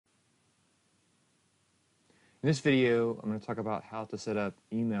In this video, I'm going to talk about how to set up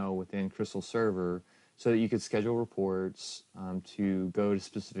email within Crystal Server so that you could schedule reports to go to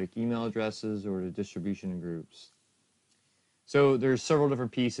specific email addresses or to distribution groups. So there's several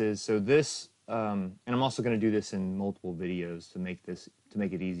different pieces. So this, and I'm also going to do this in multiple videos to make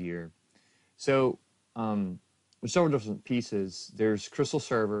it easier. So there's several different pieces. There's Crystal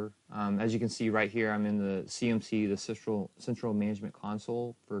Server. As you can see right here, I'm in the CMC, the Central Management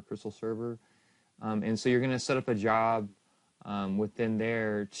Console for Crystal Server. And so you're going to set up a job within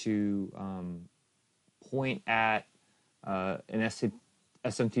there to point at an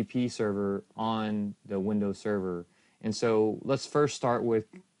SMTP server on the Windows server. And so let's first start with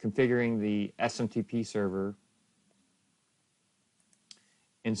configuring the SMTP server.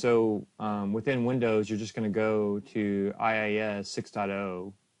 And so within Windows, you're just going to go to IIS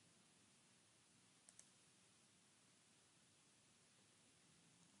 6.0.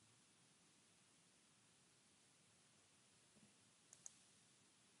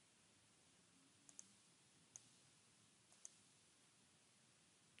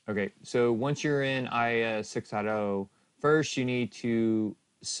 Okay, so once you're in IIS 6.0, first you need to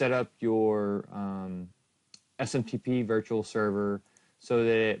set up your SMTP virtual server so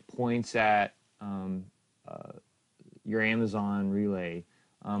that it points at your Amazon relay.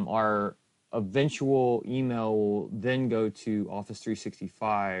 Our eventual email will then go to Office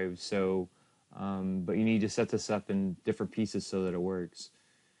 365, so but you need to set this up in different pieces so that it works.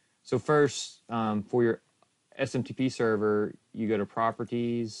 So first, for your SMTP server, you go to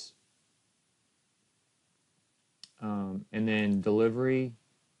Properties, and then Delivery,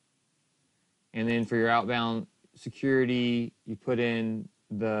 and then for your outbound security, you put in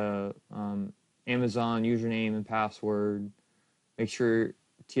the Amazon username and password. Make sure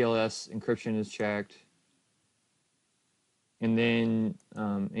TLS encryption is checked. And then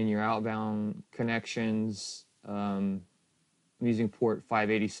in your outbound connections, I'm using port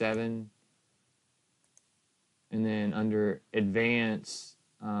 587. And then under Advanced,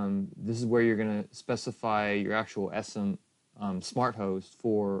 this is where you're going to specify your actual SM smart host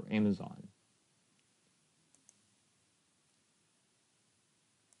for Amazon.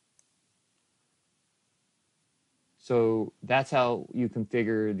 So that's how you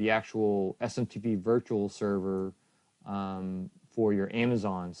configure the actual SMTP virtual server for your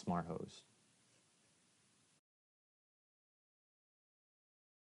Amazon smart host.